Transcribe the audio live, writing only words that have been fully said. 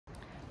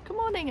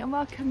morning and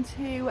welcome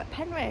to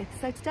Penrith.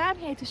 So today I'm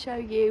here to show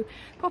you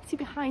the property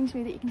behind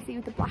me that you can see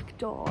with the black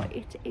door.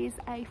 It is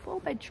a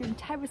 4-bedroom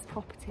terrace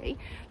property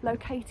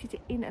located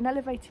in an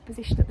elevated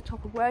position at the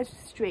top of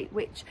Wordsworth Street,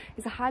 which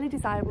is a highly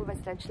desirable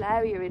residential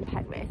area in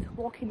Penrith,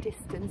 walking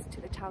distance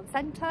to the town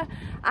centre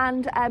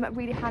and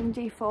really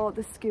handy for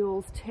the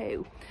schools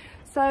too.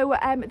 So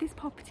this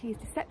property is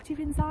deceptive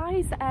in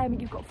size.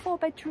 You've got 4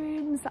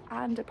 bedrooms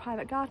and a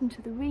private garden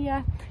to the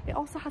rear. It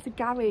also has a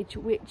garage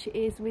which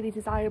is really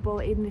desirable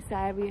in this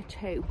area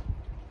too.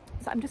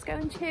 So I'm just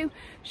going to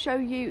show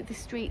you the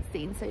street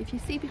scene. So if you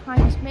see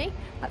behind me,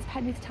 that's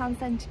Penrith town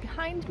centre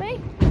behind me,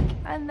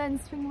 and then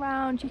swing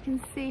round, you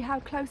can see how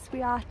close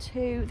we are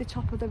to the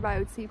top of the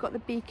road. So you've got the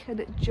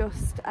beacon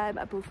just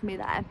above me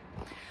there.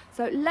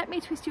 So let me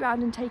twist you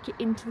around and take you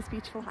into this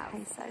beautiful house.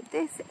 Okay, so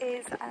this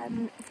is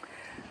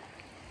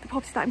the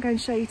property that I'm going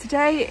to show you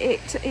today.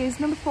 It is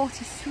number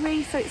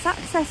 43, so it's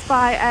accessed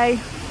by a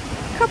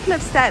couple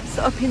of steps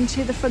up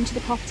into the front of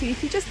the property.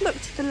 If you just look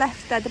to the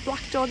left there, the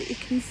black door that you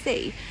can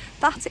see,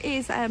 that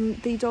is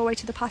the doorway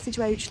to the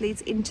passageway which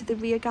leads into the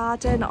rear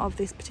garden of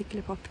this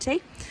particular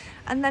property.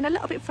 And then a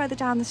little bit further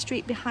down the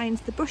street behind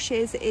the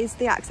bushes is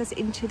the access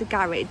into the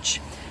garage,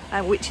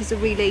 which is a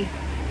really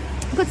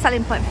good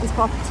selling point for this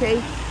property.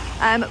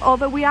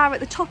 Although we are at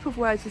the top of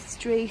Wordsworth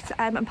Street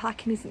and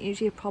parking isn't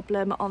usually a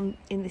problem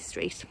in this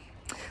street.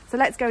 So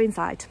let's go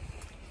inside.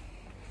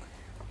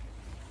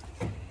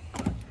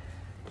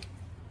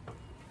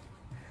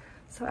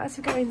 So as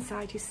we go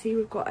inside, you see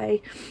we've got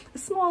a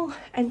small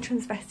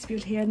entrance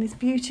vestibule here and this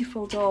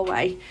beautiful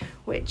doorway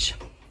which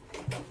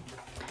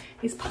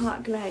is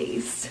part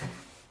glazed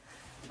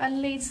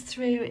and leads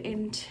through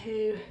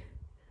into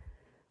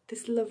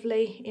this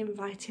lovely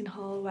inviting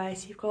hallway.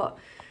 So you've got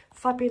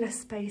fabulous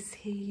space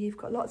here, you've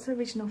got lots of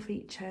original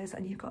features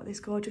and you've got this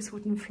gorgeous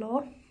wooden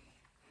floor.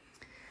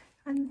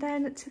 And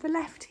then to the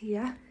left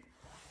here,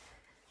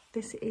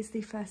 this is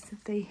the first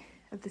of the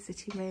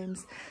sitting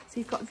rooms. So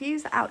you've got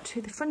views out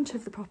to the front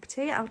of the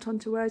property, out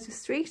onto Wordsworth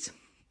Street.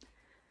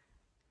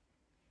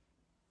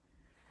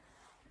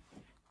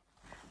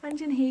 And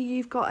in here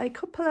you've got a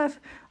couple of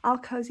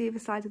alcoves either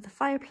side of the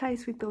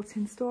fireplace with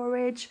built-in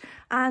storage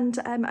and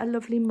a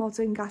lovely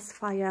modern gas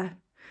fire.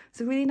 It's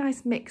a really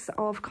nice mix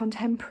of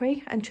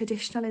contemporary and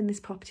traditional in this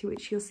property,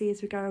 which you'll see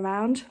as we go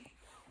around.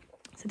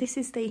 So this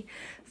is the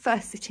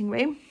first sitting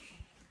room.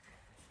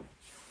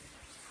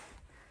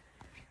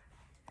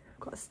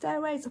 Got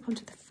stairways up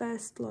onto the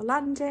first floor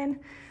landing,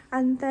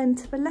 and then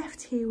to the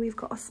left here we've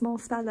got a small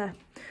cellar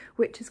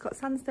which has got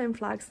sandstone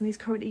flags and is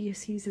currently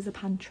used as a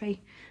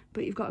pantry,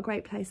 but you've got a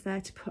great place there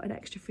to put an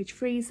extra fridge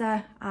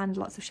freezer and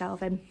lots of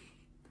shelving.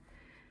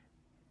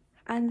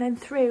 And then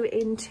through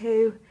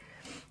into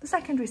the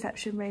second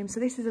reception room.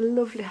 So this is a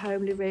lovely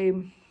homely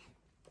room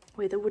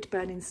with a wood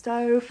burning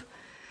stove.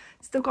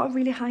 Still got a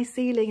really high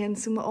ceiling and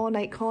some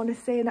ornate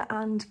cornicing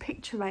and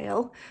picture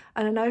rail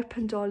and an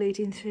open door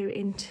leading through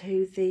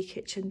into the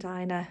kitchen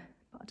diner.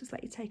 I'll just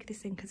let you take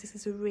this in because this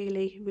is a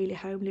really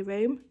homely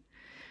room.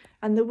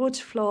 And the wood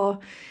floor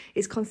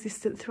is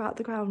consistent throughout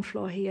the ground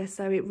floor here,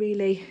 so it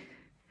really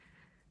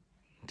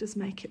does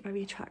make it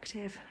very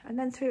attractive. And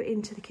then through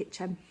into the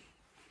kitchen.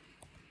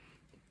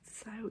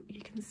 So you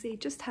can see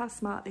just how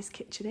smart this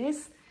kitchen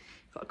is.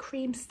 Got a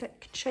cream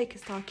shaker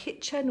style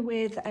kitchen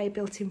with a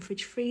built-in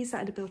fridge freezer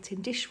and a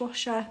built-in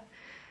dishwasher,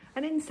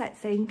 an inset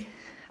sink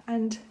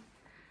and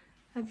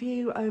a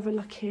view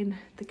overlooking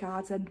the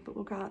garden, but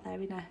we'll go out there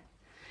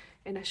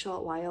in a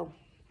short while.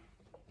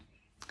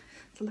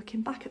 So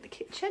looking back at the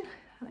kitchen,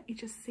 I'll let you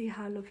just see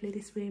how lovely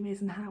this room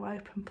is and how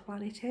open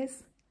plan it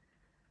is.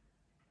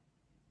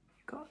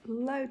 You've got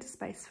loads of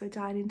space for a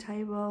dining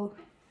table.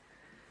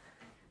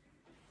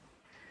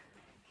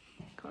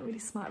 Got a really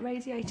smart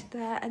radiator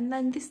there, and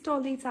then this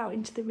door leads out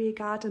into the rear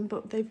garden,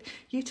 but they've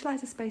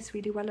utilised the space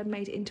really well and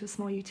made it into a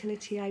small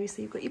utility area.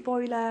 So you've got your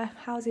boiler,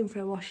 housing for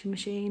a washing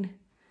machine.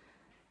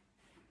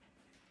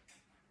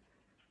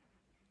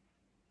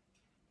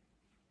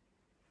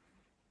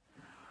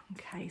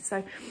 Okay,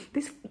 so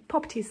this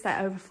property is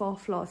set over 4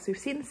 floors. So we've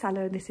seen the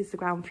cellar and this is the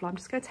ground floor. I'm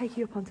just going to take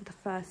you up onto the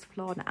first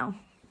floor now.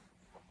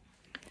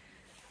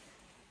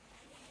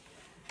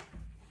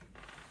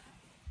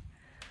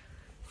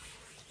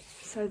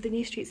 So the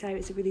New Streets area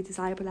is a really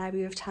desirable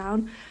area of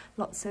town.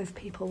 Lots of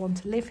people want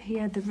to live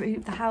here.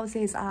 The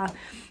houses are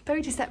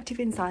very deceptive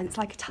inside. It's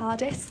like a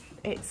TARDIS.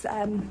 It's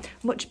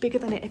much bigger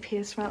than it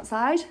appears from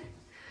outside.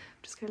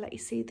 I'm just going to let you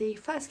see the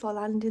first floor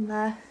landing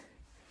there.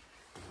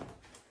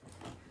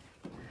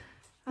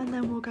 And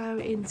then we'll go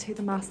into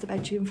the master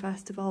bedroom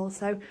first of all.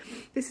 So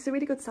this is a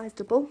really good sized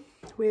double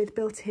with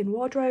built-in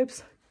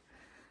wardrobes.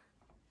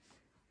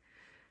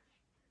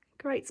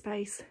 Great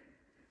space.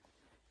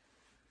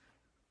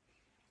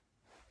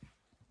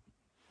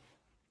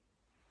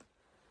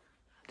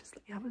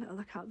 Let you have a little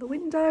look out the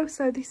window.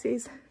 So this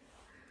is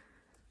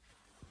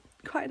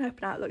quite an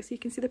open outlook, so you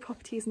can see the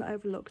property isn't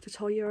overlooked at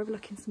all. You're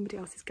overlooking somebody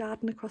else's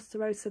garden across the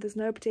road, so there's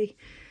nobody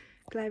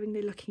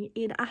glaringly looking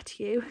in at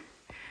you.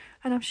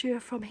 And I'm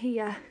sure from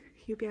here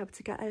you'll be able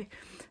to get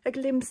a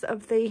glimpse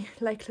of the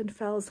Lakeland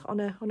Fells on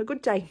a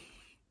good day.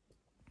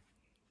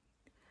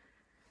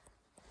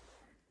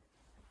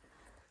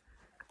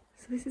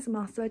 So this is a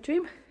master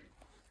bedroom.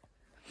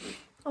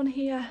 On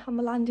here on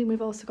the landing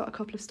we've also got a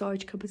couple of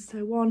storage cupboards,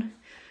 so one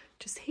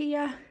just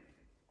here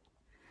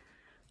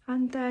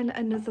and then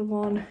another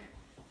one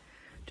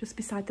just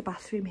beside the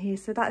bathroom here.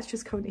 So that's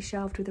just currently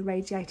shelved with a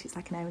radiator, it's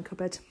like an airing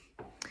cupboard.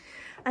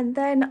 And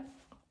then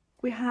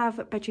we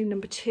have bedroom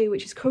number 2,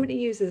 which is currently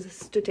used as a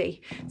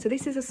study. So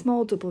this is a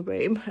small double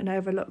room and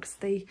overlooks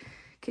the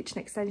kitchen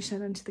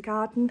extension into the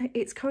garden.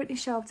 It's currently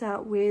shelved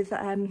out with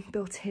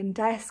built-in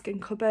desk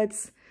and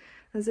cupboards.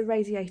 There's a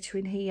radiator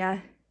in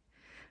here,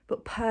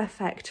 but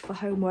perfect for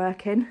home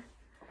working.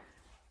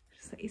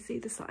 Just let you see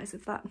the size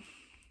of that.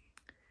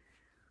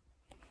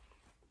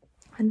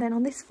 And then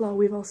on this floor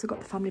we've also got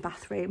the family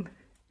bathroom.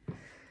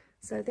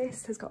 So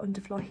this has got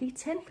underfloor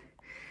heating.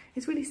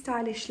 It's really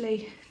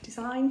stylishly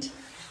designed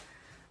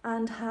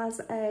and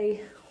has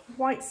a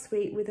white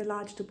suite with a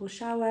large double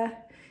shower.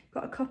 You've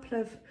got a couple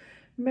of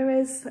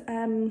mirrors,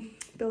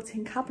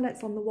 built-in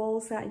cabinets on the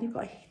walls there, and you've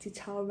got a heated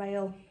towel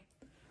rail.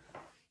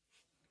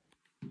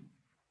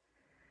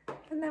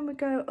 And then we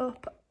go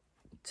up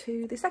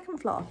to the second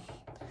floor.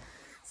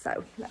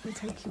 So let me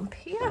take you up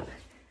here.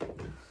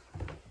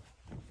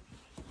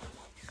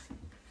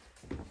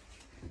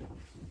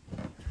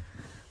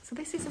 So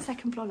this is the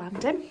second floor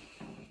landing.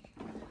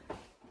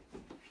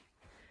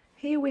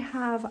 Here we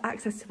have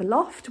access to the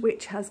loft,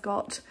 which has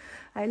got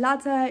a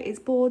ladder, it's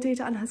boarded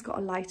and has got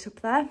a light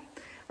up there.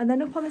 And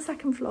then up on the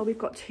second floor we've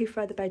got 2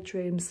 further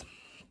bedrooms.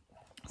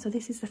 So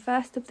this is the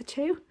first of the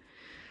 2.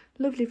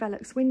 Lovely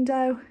Velux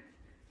window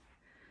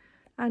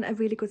and a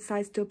really good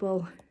sized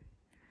double.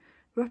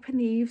 We're up in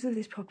the eaves of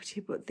this property,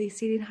 but the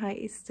ceiling height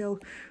is still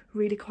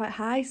really quite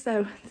high,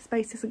 so the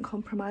space isn't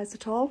compromised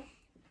at all.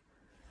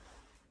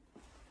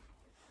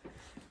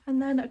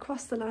 And then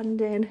across the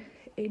landing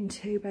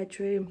into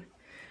bedroom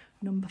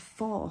number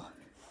 4.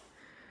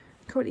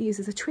 Currently used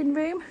as a twin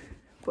room,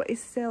 but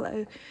is still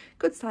a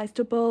good sized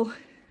double,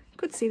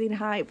 good ceiling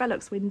height,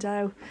 Velux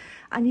window,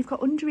 and you've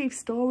got under-eave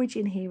storage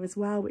in here as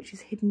well, which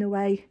is hidden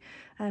away,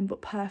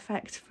 but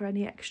perfect for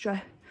any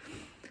extra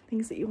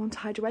things that you want to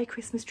hide away,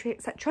 Christmas tree,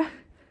 etc.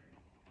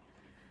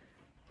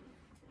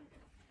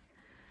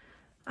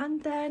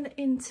 And then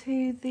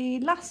into the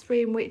last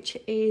room, which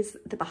is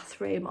the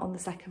bathroom on the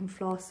second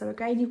floor. So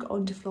again, you've got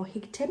underfloor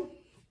heating,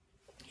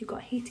 you've got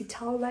a heated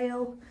towel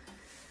rail,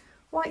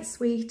 white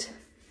suite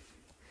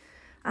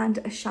and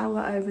a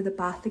shower over the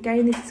bath.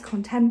 Again, this is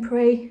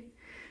contemporary,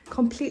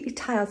 completely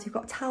tiled. So you've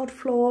got tiled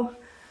floor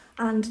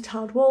and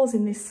tiled walls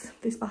in this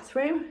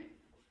bathroom,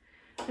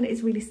 and it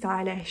is really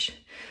stylish.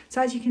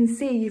 So as you can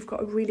see, you've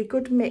got a really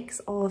good mix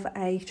of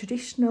a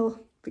traditional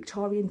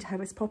Victorian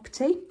terrace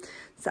property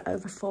set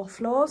over 4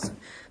 floors,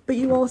 but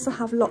you also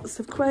have lots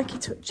of quirky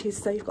touches.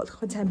 So you've got the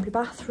contemporary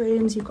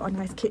bathrooms, you've got a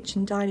nice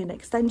kitchen dining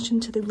extension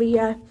to the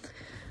rear,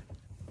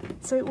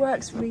 so it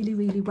works really,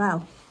 really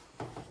well.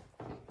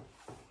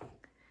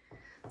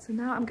 So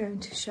now I'm going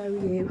to show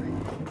you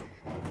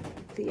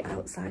the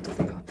outside of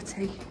the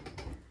property.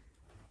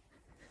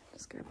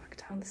 Just go back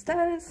down the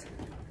stairs.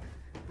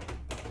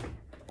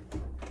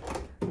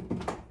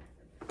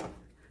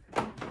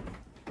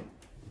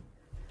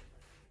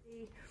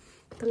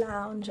 The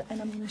lounge,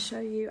 and I'm going to show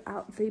you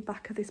out the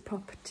back of this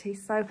property.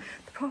 So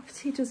the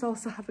property does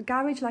also have a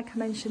garage, like I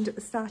mentioned at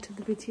the start of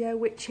the video,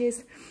 which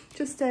is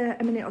just a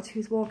minute or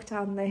two's walk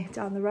down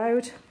the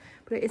road,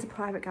 but it is a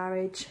private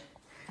garage.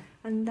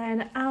 And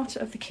then out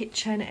of the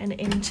kitchen and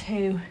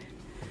into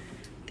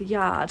the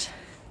yard,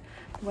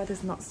 the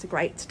weather's not so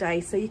great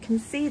today, so you can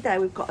see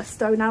there we've got a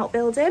stone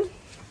outbuilding.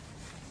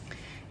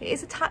 It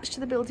is attached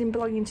to the building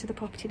belonging to the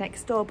property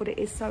next door, but it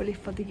is solely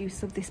for the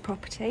use of this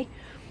property.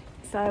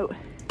 So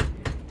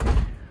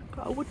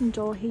got a wooden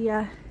door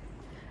here,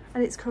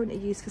 and it's currently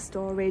used for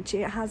storage.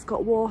 It has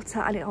got water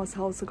and it has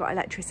also got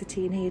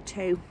electricity in here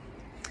too.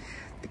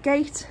 The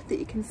gate that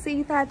you can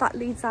see there, that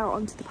leads out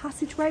onto the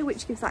passageway,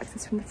 which gives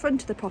access from the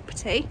front of the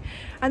property.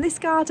 And this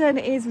garden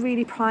is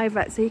really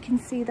private, so you can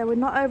see that we're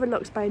not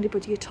overlooked by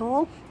anybody at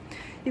all.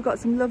 You've got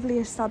some lovely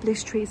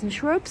established trees and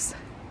shrubs,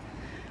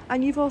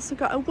 and you've also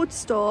got a wood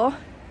store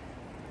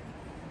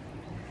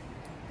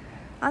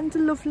and a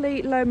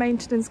lovely low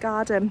maintenance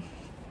garden,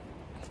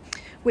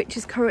 which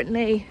is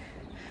currently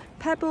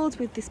pebbled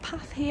with this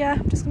path here.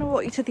 I'm just going to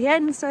walk you to the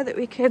end so that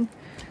we can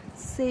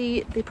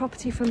see the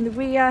property from the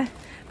rear.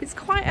 It's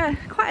quite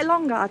a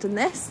long garden,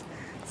 this.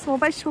 Small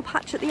vegetable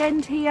patch at the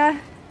end here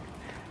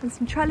and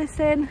some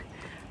trellising.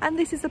 And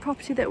this is the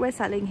property that we're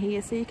selling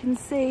here. So you can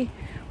see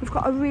we've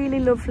got a really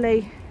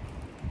lovely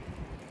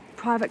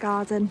private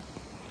garden.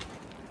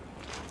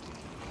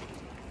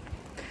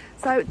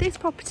 So this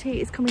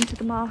property is coming to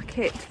the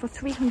market for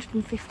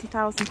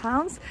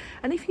 £350,000,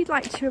 and if you'd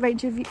like to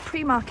arrange a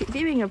pre-market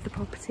viewing of the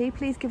property,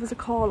 please give us a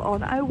call on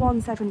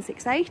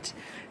 01768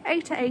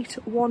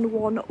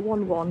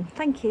 881111.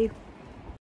 Thank you.